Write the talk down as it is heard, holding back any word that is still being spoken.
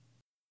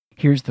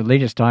Here's the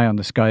latest Eye on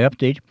the Sky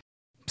update.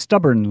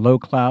 Stubborn low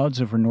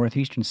clouds over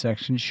northeastern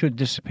sections should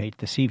dissipate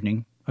this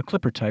evening. A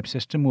Clipper-type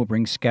system will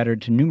bring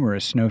scattered to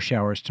numerous snow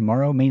showers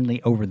tomorrow,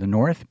 mainly over the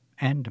north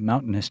and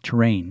mountainous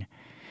terrain.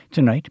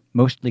 Tonight,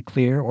 mostly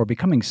clear or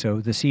becoming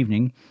so this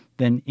evening,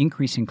 then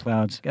increasing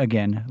clouds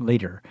again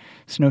later.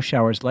 Snow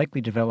showers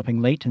likely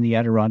developing late in the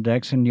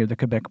Adirondacks and near the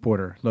Quebec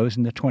border, lows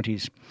in the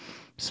 20s.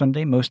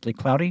 Sunday, mostly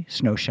cloudy,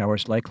 snow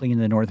showers likely in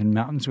the northern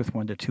mountains with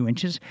 1 to 2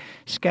 inches,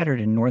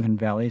 scattered in northern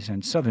valleys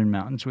and southern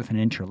mountains with an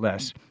inch or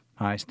less.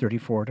 Highs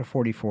 34 to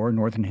 44,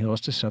 northern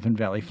hills to southern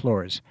valley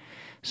floors.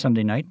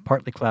 Sunday night,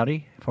 partly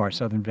cloudy, far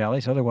southern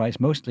valleys, otherwise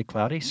mostly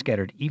cloudy,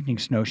 scattered evening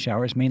snow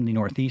showers, mainly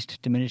northeast,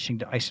 diminishing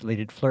to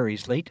isolated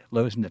flurries late,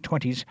 lows in the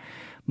 20s.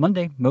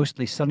 Monday,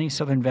 mostly sunny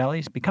southern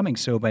valleys, becoming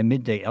so by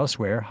midday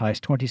elsewhere, highs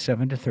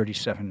 27 to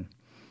 37.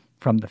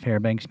 From the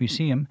Fairbanks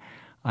Museum,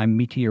 I'm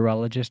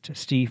meteorologist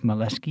Steve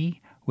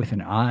Molesky with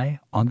an eye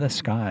on the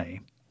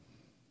sky.